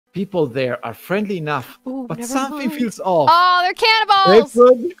people there are friendly enough, Ooh, but never something mind. feels off. Oh, they're cannibals! They're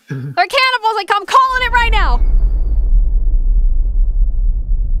cannibals! I'm calling it right now!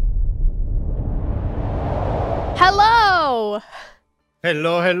 Hello!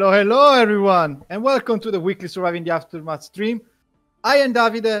 Hello, everyone, and welcome to the weekly Surviving the Aftermath stream. I am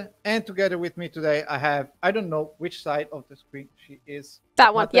Davide, and together with me today, I have, I don't know which side of the screen she is.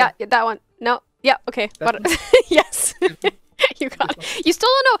 That one, yeah, that one. No, yeah, okay. But yes. You got it. You still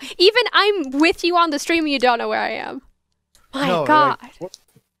don't know. Even I'm with you on the stream, you don't know where I am. My God.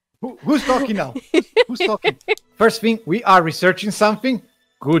 Like, who's talking now? Who's talking? First thing, we are researching something.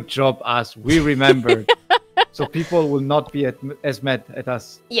 Good job, us. We remembered. So people will not be as mad at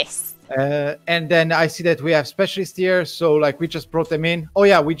us. Yes. And then I see that we have specialists here. So like we just brought them in. Oh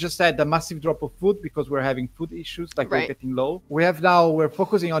yeah, we just had a massive drop of food because we're having food issues. Like we're getting low. We're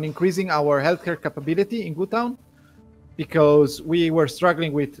focusing on increasing our healthcare capability in Goodtown because we were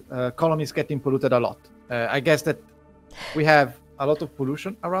struggling with colonies getting polluted a lot. I guess that we have a lot of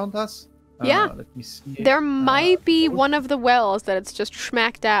pollution around us. Yeah. Let me see. There might be one of the wells that it's just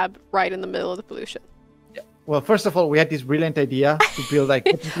smack dab right in the middle of the pollution. Well, first of all, we had this brilliant idea to build like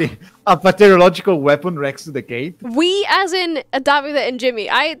a bacteriological weapon next to the gate. We, as in Davide and Jimmy,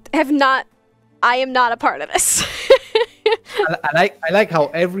 I am not a part of this. I like how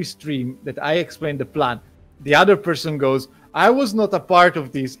every stream that I explain the plan, the other person goes, I was not a part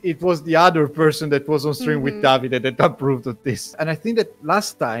of this. It was the other person that was on stream with Davide that approved of this. And I think that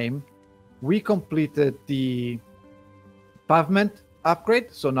last time we completed the pavement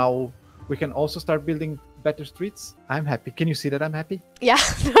upgrade. So now we can also start building better streets. I'm happy. Can you see that I'm happy? Yeah.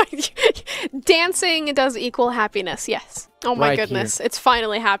 Dancing does equal happiness, yes. Oh my goodness. Here. It's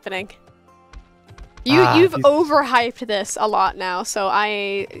finally happening. You've overhyped this a lot now, so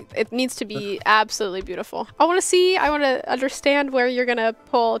it needs to be absolutely beautiful. I want to understand where you're gonna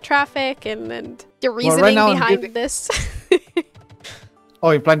pull traffic and your reasoning behind this.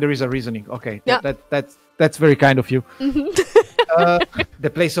 Oh, implying there is a reasoning. Okay, yeah. That's very kind of you. The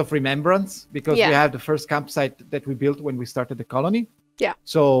place of remembrance, because we have the first campsite that we built when we started the colony. Yeah.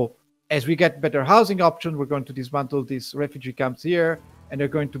 So as we get better housing options, we're going to dismantle these refugee camps here, and they're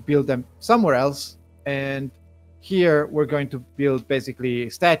going to build them somewhere else. And here we're going to build basically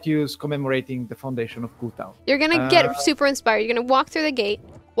statues commemorating the foundation of Goodtown. You're gonna get super inspired. You're gonna walk through the gate,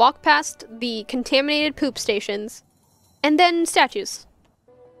 walk past the contaminated poop stations, and then statues.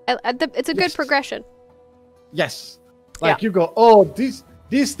 It's a good progression. Yes. Like you go, oh,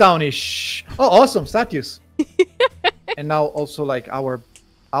 this town is oh, awesome, statues. And now also like our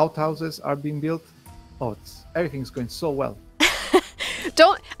outhouses are being built. Oh, everything's going so well.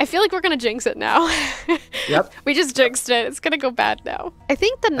 I feel like we're gonna jinx it now. Yep. We just jinxed it. It's gonna go bad now. I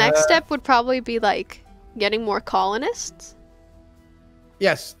think the next step would probably be like getting more colonists.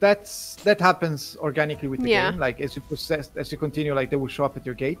 Yes, that happens organically with the game. Like as you continue, like they will show up at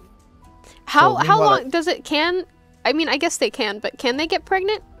your gate. How long does it I mean, I guess they can, but can they get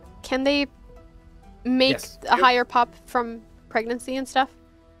pregnant? Can they make a higher pop from pregnancy and stuff?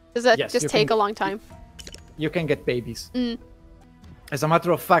 Does that just take a long time? You can get babies. As a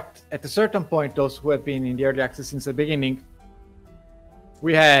matter of fact, at a certain point, those who have been in the early access since the beginning,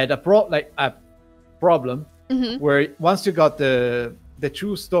 we had a problem where once you got the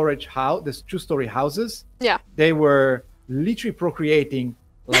two-story houses, they were literally procreating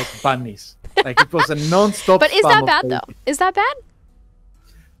like bunnies. Like it was a non-stop. But is that bad though? Is that bad?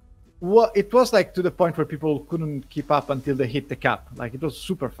 Well, it was like to the point where people couldn't keep up until they hit the cap. Like it was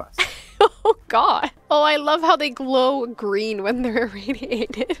super fast. Oh God! Oh, I love how they glow green when they're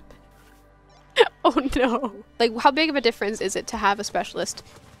irradiated. Oh no! Like, how big of a difference is it to have a specialist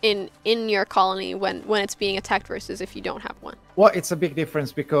in your colony when it's being attacked versus if you don't have one? Well, it's a big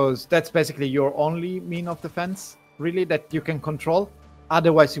difference because that's basically your only mean of defense, really, that you can control.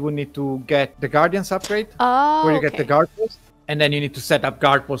 Otherwise, you would need to get the Guardians upgrade, where you get the guard post, and then you need to set up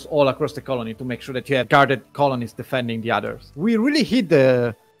guard posts all across the colony to make sure that you have guarded colonies defending the others. We really hit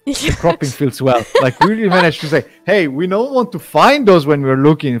the cropping fields well. Like, we really managed to say, hey, we don't want to find those when we're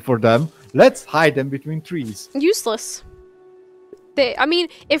looking for them. Let's hide them between trees. Useless. I mean,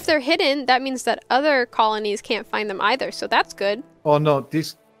 if they're hidden, that means that other colonies can't find them either, so that's good. Oh no,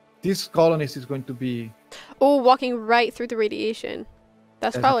 this colonist is going to be... Oh, walking right through the radiation.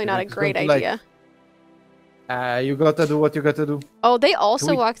 That's probably not a great idea. You gotta do what you gotta do. Oh, they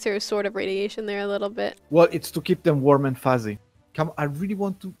also walk through sort of radiation there a little bit. Well, it's to keep them warm and fuzzy. Come, I really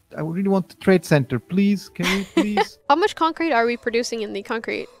want the trade center, please. Can we please? How much concrete are we producing in the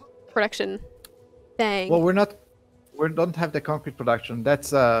concrete production thing? Well, we don't have the concrete production.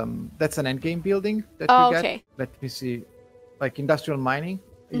 That's an endgame building that you get. Okay. Let me see, like industrial mining.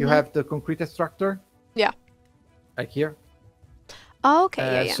 you have the concrete extractor. Yeah. Like here. Oh,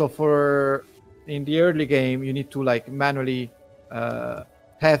 okay, yeah. So for in the early game, you need to like manually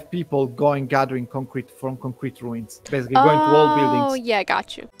have people going gathering concrete from concrete ruins, basically going to all buildings. Oh, yeah,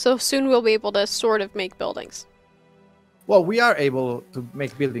 got you. So soon we'll be able to sort of make buildings. Well, we are able to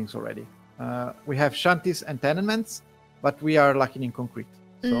make buildings already. We have shanties and tenements, but we are lacking in concrete.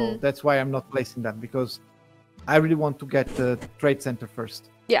 So that's why I'm not placing them, because I really want to get the trade center first.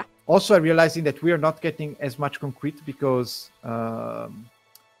 Yeah. Also, I'm realizing that we are not getting as much concrete because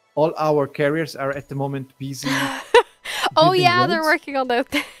all our carriers are at the moment busy. Oh yeah, they're working on those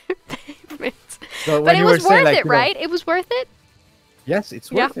pavements. So but it was worth it, right? It was worth it? Yes,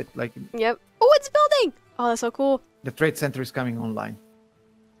 it's worth it. Like. Yep. Oh, it's building! Oh, that's so cool. The trade center is coming online.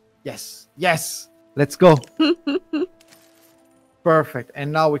 Yes. Yes! Let's go. Perfect.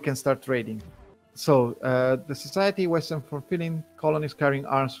 And now we can start trading. So, the society Western fulfilling colonists carrying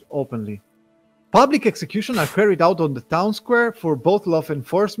arms openly. Public executions are carried out on the town square for both law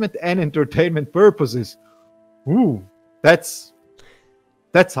enforcement and entertainment purposes. Ooh, that's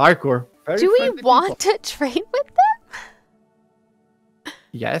hardcore. Do we want to trade with them?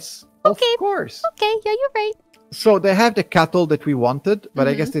 Yes, okay. Of course. Okay, yeah, you're right. So they have the cattle that we wanted, but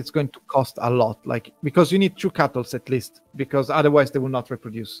I guess it's going to cost a lot, like because you need 2 cattle at least, because otherwise they will not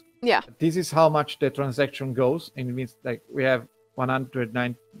reproduce. Yeah. This is how much the transaction goes, and it means like we have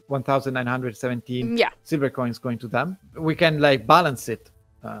 1,917 silver coins going to them. We can like balance it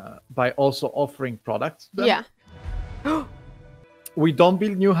by also offering products to them. Yeah. We don't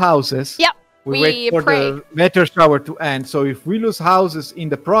build new houses. Yep. We wait for the meteor shower to end. So if we lose houses in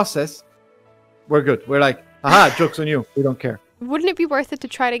the process, we're good. We're like, aha, joke's on you. We don't care. Wouldn't it be worth it to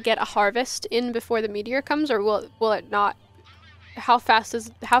try to get a harvest in before the meteor comes, or will it not? How fast are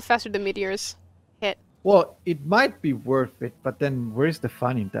the meteors hit? Well, it might be worth it, but then where's the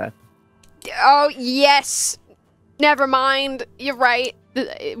fun in that? Oh, yes. Never mind. You're right.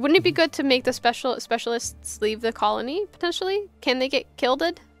 Wouldn't it be good to make the specialists leave the colony, potentially? Can they get killed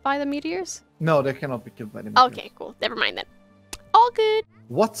by the meteors? No, they cannot be killed by the meteors. Okay, cool. Never mind then. All good.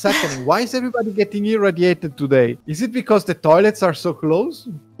 What's happening? Why is everybody getting irradiated today? Is it because the toilets are so close?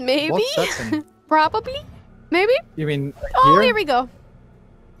 Maybe. What's happening? Probably. Maybe. You mean Oh, here we go.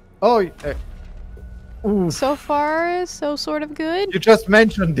 Oh, so far, so sort of good. You just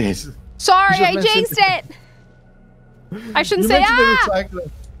mentioned this. Sorry, I jinxed it. I shouldn't say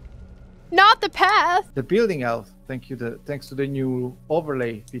not the path. The building elf. Thanks to the new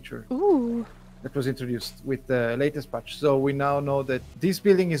overlay feature. Ooh. That was introduced with the latest patch. So we now know that this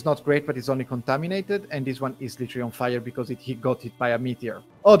building is not great, but it's only contaminated, and this one is literally on fire because he got hit by a meteor.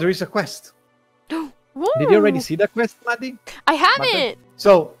 Oh, there is a quest. Did you already see that quest, Maddie? I haven't.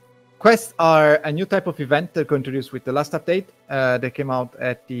 So, quests are a new type of event that got introduced with the last update. They came out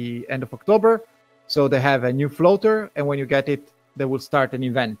at the end of October. So they have a new floater, and when you get it, they will start an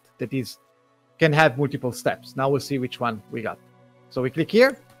event that can have multiple steps. Now we'll see which one we got. So we click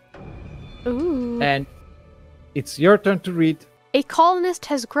here. Ooh. And it's your turn to read. A colonist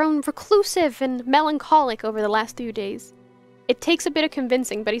has grown reclusive and melancholic over the last few days. It takes a bit of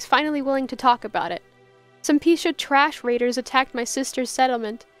convincing, but he's finally willing to talk about it. Some piece of trash raiders attacked my sister's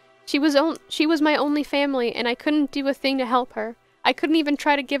settlement. She was my only family, and I couldn't do a thing to help her. I couldn't even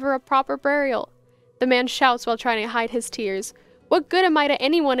try to give her a proper burial. The man shouts while trying to hide his tears. What good am I to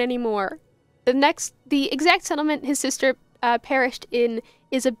anyone anymore? The exact settlement his sister perished in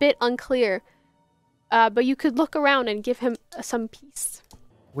is a bit unclear, but you could look around and give him some peace.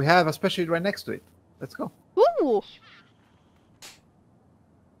 We have a special right next to it. Let's go. Ooh!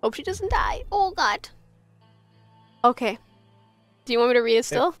 Hope she doesn't die. Oh god. Okay. Do you want me to read it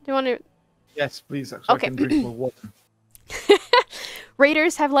still? Do you want to? Yes, please. So okay. I can drink more water.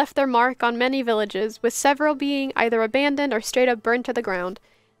 Raiders have left their mark on many villages, with several being either abandoned or straight up burned to the ground.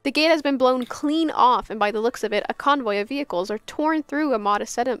 The gate has been blown clean off, and by the looks of it, a convoy of vehicles are torn through the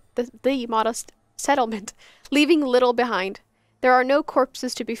modest settlement, leaving little behind. There are no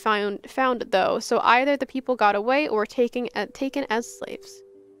corpses to be found though, so either the people got away or were taken as slaves.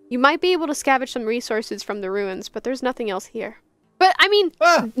 You might be able to scavenge some resources from the ruins, but there's nothing else here. But, I mean,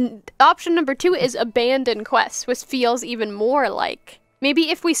 option number 2 is abandoned quests, which feels even more like...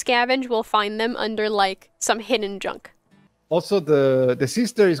 Maybe if we scavenge, we'll find them under, like, some hidden junk. Also, the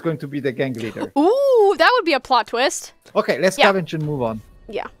sister is going to be the gang leader. Ooh, that would be a plot twist. Okay, let's scavenge and move on.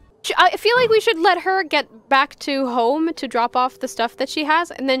 Yeah. I feel like we should let her get back to home to drop off the stuff that she has,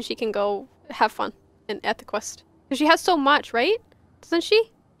 and then she can go have fun at the quest. Because she has so much, right? Doesn't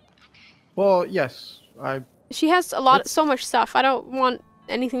she? Well, yes. She has so much stuff. I don't want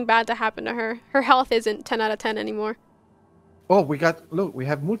anything bad to happen to her. Her health isn't 10 out of 10 anymore. Oh, look, we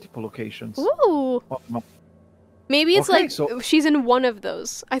have multiple locations. Ooh. Maybe it's she's in one of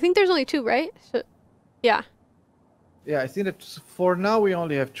those. I think there's only 2, right? So, yeah. Yeah, I think that for now we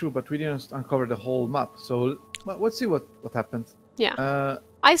only have 2, but we didn't uncover the whole map. So let's see what happens. Yeah.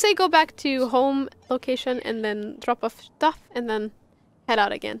 I say go back to home location and then drop off stuff and then head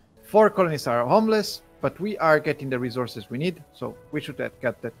out again. 4 colonists are homeless, but we are getting the resources we need, so we should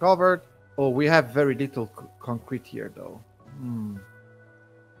get that covered. Oh, we have very little concrete here, though.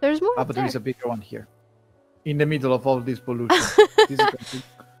 There's more. But there is a bigger one here, in the middle of all this pollution.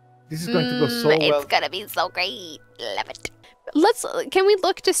 This is going to go so well. It's gonna be so great. Love it. Can we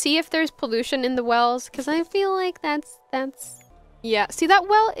look to see if there's pollution in the wells? Because I feel like that's. Yeah. See, that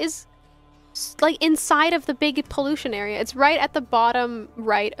well is like inside of the big pollution area. It's right at the bottom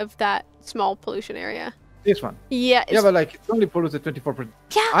right of that small pollution area. This one. Yeah. Yeah, but like it's only polluted 24%.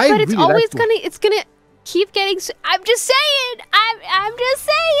 Yeah, but it's always gonna keep getting. I'm just saying. I'm just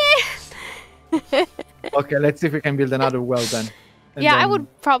saying. Okay, let's see if we can build another well then. Yeah, I would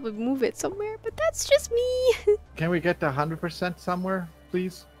probably move it somewhere, but that's just me. Can we get the 100% somewhere,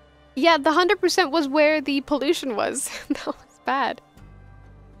 please? Yeah, the 100% was where the pollution was. That was bad.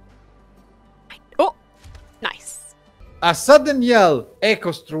 Oh, nice. A sudden yell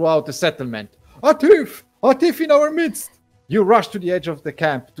echoes throughout the settlement. A thief! A thief in our midst! You rush to the edge of the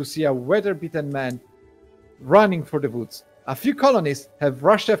camp to see a weather-beaten man running for the woods. A few colonists have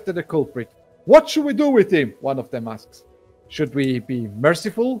rushed after the culprit. What should we do with him? One of them asks. Should we be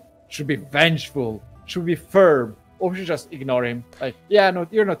merciful? Should we be vengeful? Should we be firm? Or we should just ignore him? Like, yeah, no,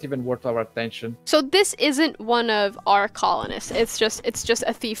 you're not even worth our attention. So this isn't one of our colonists. It's just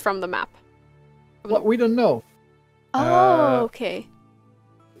a thief from the map. Well, we don't know. Oh, okay.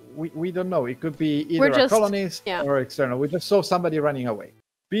 We don't know. It could be either a colonist or external. We just saw somebody running away.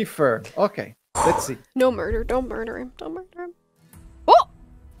 Be firm. Okay, let's see. No murder. Don't murder him. Don't murder him. Oh!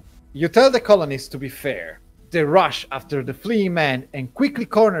 You tell the colonists to be fair. They rush after the fleeing man and quickly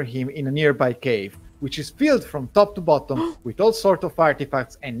corner him in a nearby cave, which is filled from top to bottom with all sorts of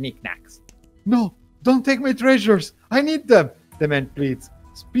artifacts and knickknacks. No, don't take my treasures. I need them, the man pleads,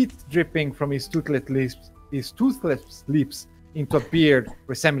 spit dripping from his toothless lips into a beard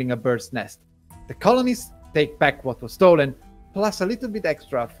resembling a bird's nest. The colonists take back what was stolen, plus a little bit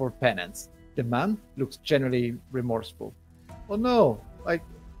extra for penance. The man looks genuinely remorseful. Oh no,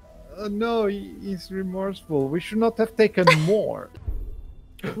 no, he's remorseful. We should not have taken more.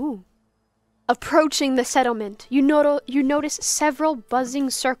 Ooh. Approaching the settlement, you notice several buzzing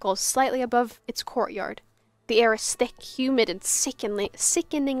circles slightly above its courtyard. The air is thick, humid, and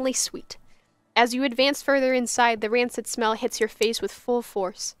sickeningly sweet. As you advance further inside, the rancid smell hits your face with full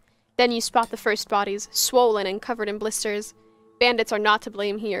force. Then you spot the first bodies, swollen and covered in blisters. Bandits are not to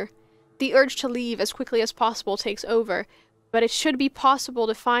blame here. The urge to leave as quickly as possible takes over, but it should be possible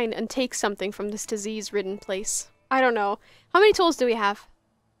to find and take something from this disease-ridden place. I don't know. How many tools do we have?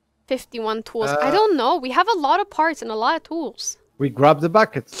 51 tools. I don't know. We have a lot of parts and a lot of tools. We grab the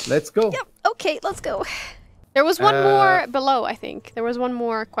buckets. Let's go. Yep. Okay, let's go. There was one more below, I think. There was one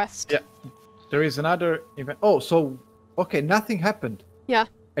more quest. Yeah. There is another event. Oh, so... Okay, nothing happened. Yeah.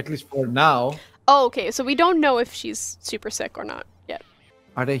 At least for now. Oh, okay. So we don't know if she's super sick or not yet.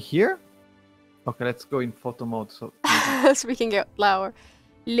 Are they here? Okay, let's go in photo mode so we can get lower.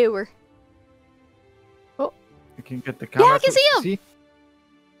 Oh. You can get the camera. Yeah, I can see them. See?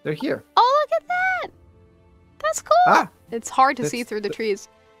 They're here. Oh, look at that. That's cool. Ah, it's hard to see through the trees.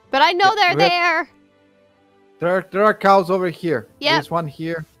 But I know they're there. There are cows over here. Yeah. There's one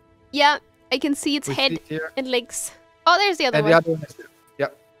here. Yeah, I can see its head and legs. Oh, there's the other one. And the other one is there.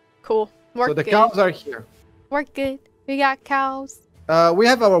 Yep. Cool. So the cows are here. We're good. We got cows. We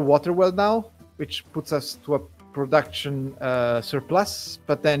have our water well now, which puts us to a production surplus.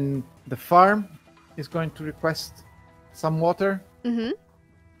 But then the farm is going to request some water. Mm-hmm.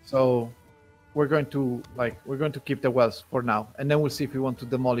 So we're going to keep the wells for now, and then we'll see if we want to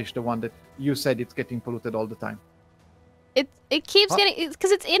demolish the one that you said it's getting polluted all the time. It keeps getting,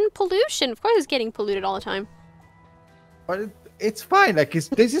 because it's in pollution. Of course, it's getting polluted all the time. But it's fine. Like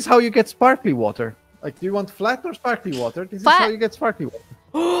this is how you get sparkly water. Like, do you want flat or sparkly water? This is how you get sparkly water.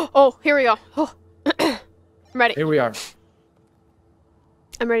 Oh, here we go. Oh. I'm ready. Here we are.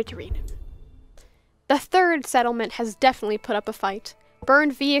 I'm ready to read. The third settlement has definitely put up a fight.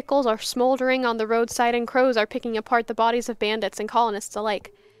 Burned vehicles are smoldering on the roadside, and crows are picking apart the bodies of bandits and colonists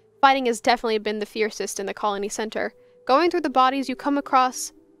alike. Fighting has definitely been the fiercest in the colony center. Going through the bodies, you come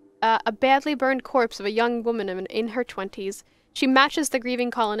across a badly burned corpse of a young woman in her 20s. She matches the grieving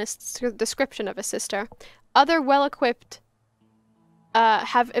colonists' description of a sister. Other well-equipped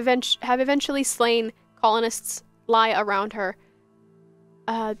have eventually slain colonists lie around her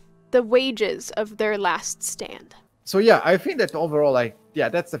the wages of their last stand. So yeah, I think that overall, like, yeah,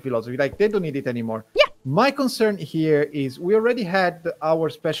 that's the philosophy. Like, they don't need it anymore. Yeah. My concern here is we already had our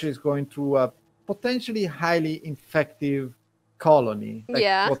specialists going through a potentially highly infective colony.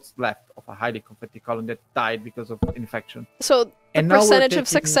 Like what's left of a highly infected colony that died because of infection. So the percentage of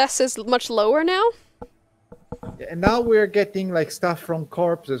success is much lower now? And now we're getting like stuff from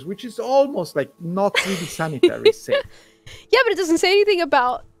corpses, which is almost like not really sanitary safe. Yeah, but it doesn't say anything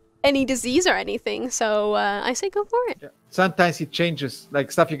about any disease or anything, so I say go for it. Yeah. Sometimes it changes,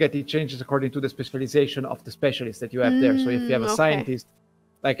 like stuff you get, it changes according to the specialization of the specialist that you have there. So if you have a scientist,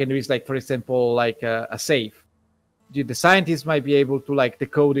 like, and there is like, for example, like a safe, the scientist might be able to like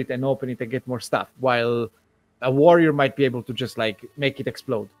decode it and open it and get more stuff, while a warrior might be able to just like make it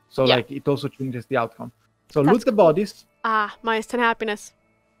explode. So like it also changes the outcome. So loot the bodies. Ah, -10 happiness.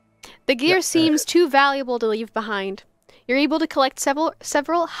 The gear seems too valuable to leave behind. You're able to collect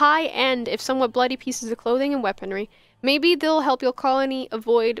several high-end, if somewhat bloody pieces of clothing and weaponry. Maybe they'll help your colony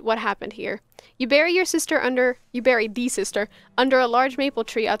avoid what happened here. You bury the sister under a large maple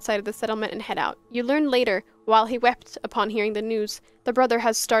tree outside of the settlement and head out. You learn later, while he wept upon hearing the news, the brother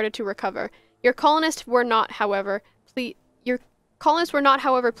has started to recover. Your colonists were not, however,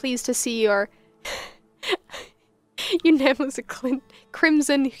 pleased to see your unanimous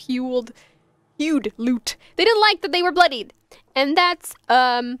crimson-hued loot. They didn't like that they were bloodied, and that's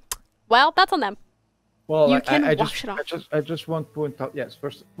well, that's on them. Well, you can wash it off. I just want to point out, yes,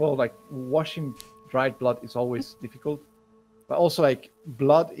 first of all, like washing dried blood is always difficult, but also like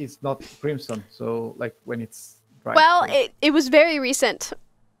blood is not crimson, so like when it's dried. Well, it was very recent.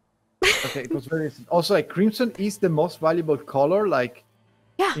 Okay, it was very recent. Also, like crimson is the most valuable color, like.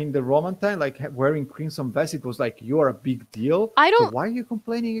 Yeah. In the Roman time, like wearing crimson vest, it was like you are a big deal. So why are you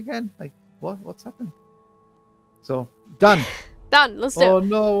complaining again? Like what's happened? So done. Done. Let's do it. Oh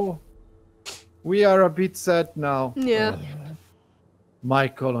no, we are a bit sad now. Yeah. My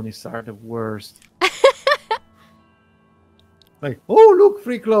colonists are the worst. Like, oh look,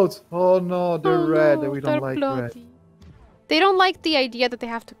 free clothes. Oh no, they're red. We don't like red. They don't like the idea that they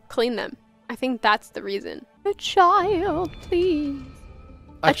have to clean them. I think that's the reason. A child, please.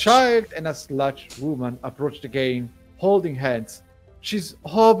 A child and a sludge woman approach the game, holding hands. She's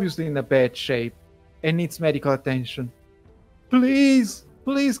obviously in a bad shape and needs medical attention. Please,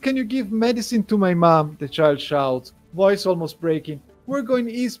 can you give medicine to my mom? The child shouts, voice almost breaking. We're going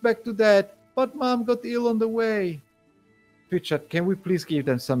east back to Dad, but Mom got ill on the way. Pitchat, can we please give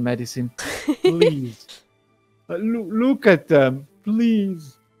them some medicine? Please. Look at them,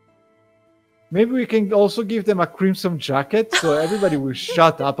 please. Maybe we can also give them a crimson jacket, so everybody will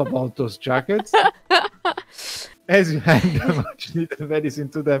shut up about those jackets. As you hand them actually the medicine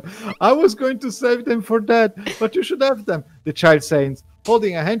to them. I was going to save them for that, but you should have them, the child says,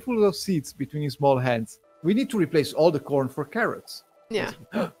 holding a handful of seeds between his small hands. We need to replace all the corn for carrots. Yeah.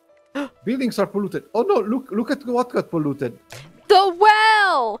 Buildings are polluted. Oh no, look at what got polluted. The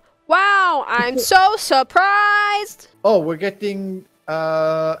well! Wow, I'm so surprised! Oh, we're getting...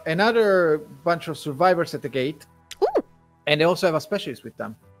 another bunch of survivors at the gate. Ooh. And they also have a specialist with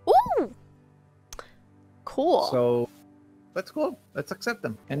them. Ooh. Cool. So that's cool. Let's accept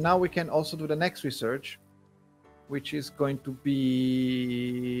them. And now we can also do the next research, which is going to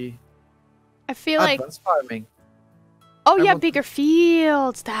be I feel advanced farming. Oh yeah, bigger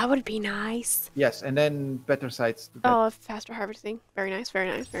fields. That would be nice. Yes, and then better sites. Oh, faster harvesting. Very nice, very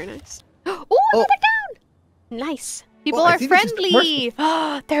nice, very nice. Ooh, they're down! Nice. People are friendly.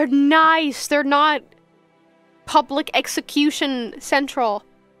 They're nice. They're not public execution central.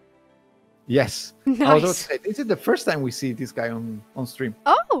 Yes. Nice. I was about to say, this is the first time we see this guy on stream.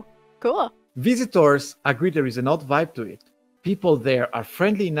 Oh, cool. Visitors agree there is an odd vibe to it. People there are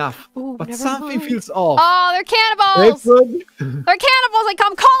friendly enough, but something feels off. Oh, they're cannibals. They're cannibals.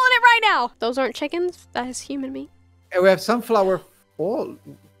 I'm calling it right now. Those aren't chickens. That is human meat. And we have sunflower. Oh,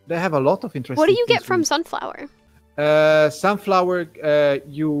 they have a lot of interesting What do you get things from sunflower? Sunflower,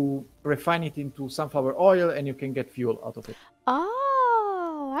 you refine it into sunflower oil and you can get fuel out of it.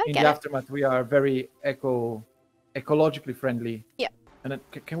 Oh, I get it. In the aftermath, we are very ecologically friendly. Yeah. And then,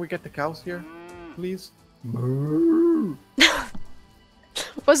 can we get the cows here, please?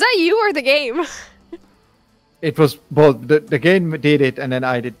 Was that you or the game? It was both. The game did it and then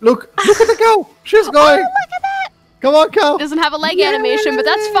I did. Look at the cow! She's going! Oh, look at that! Come on, cow! Doesn't have a leg animation, but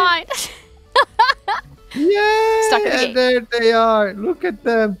that's fine. Yeah, Stuck in the gate. There they are. Look at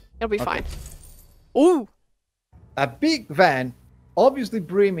them. It'll be fine. Ooh. A big van, obviously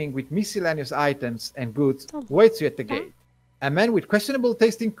brimming with miscellaneous items and goods, waits you at the gate. A man with questionable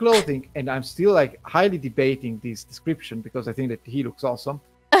taste in clothing, and I'm still like highly debating this description because I think that he looks awesome.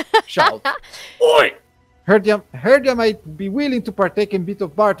 Shout, "Oi! Heard ya might be willing to partake in a bit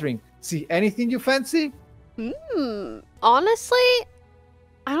of bartering. See anything you fancy?" Honestly,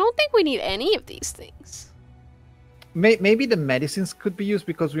 I don't think we need any of these things. Maybe the medicines could be used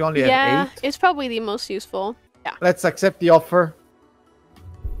because we only have 8. Yeah, it's probably the most useful. Yeah. Let's accept the offer.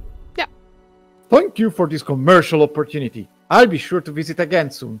 Yeah. Thank you for this commercial opportunity. I'll be sure to visit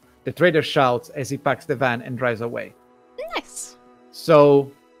again soon, the trader shouts as he packs the van and drives away. Nice.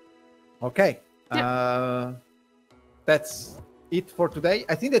 So, okay. Yeah. That's it for today.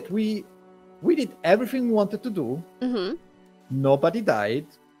 I think that we did everything we wanted to do. Nobody died.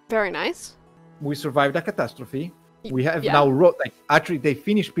 Very nice. We survived a catastrophe. We have now road. Like, actually, they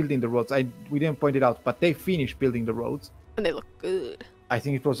finished building the roads. We didn't point it out, but they finished building the roads. And they look good. I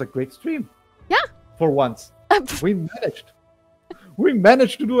think it was a great stream. Yeah. For once. We managed. We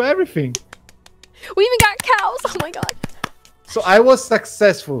managed to do everything. We even got cows. Oh my god. So I was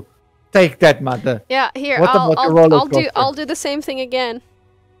successful. Take that, mother. Yeah, here. What about the roller coaster? I'll do the same thing again.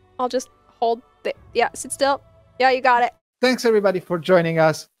 I'll just hold the sit still. Yeah, you got it. Thanks everybody for joining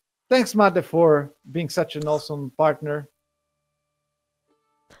us. Thanks, Mother, for being such an awesome partner.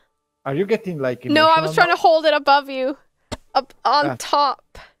 Are you getting like emotional? No, I was trying to hold it above you. Up on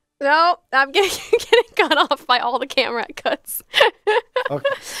top. No, I'm getting cut off by all the camera cuts. Okay.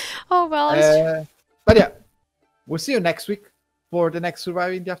 Oh, well. But yeah, we'll see you next week for the next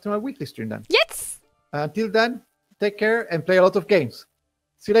Surviving the Aftermath weekly stream then. Yes! Until then, take care and play a lot of games.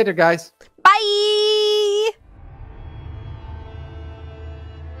 See you later, guys. Bye!